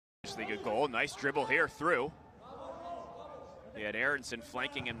Awfully good goal. Nice dribble here through. He had Aronson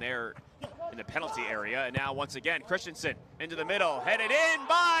flanking him there in the penalty area. And now once again, Christensen into the middle, headed in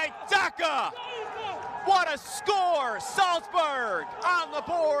by Daka. What a score! Salzburg on the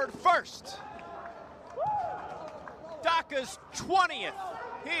board first. Daka's 20th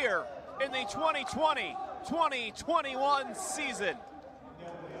here in the 2020-2021 season.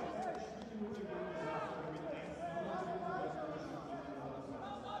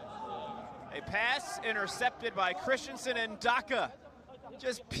 A pass intercepted by Christensen, and Daka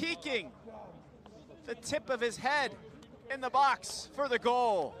just peeking the tip of his head in the box for the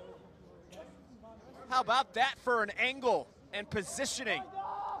goal. How about that for an angle and positioning?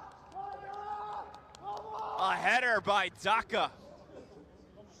 A header by Daka.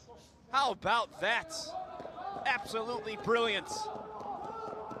 How about that? Absolutely brilliant.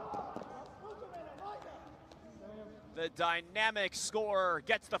 The dynamic scorer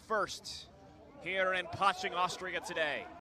gets the first here in Patson, Austria today.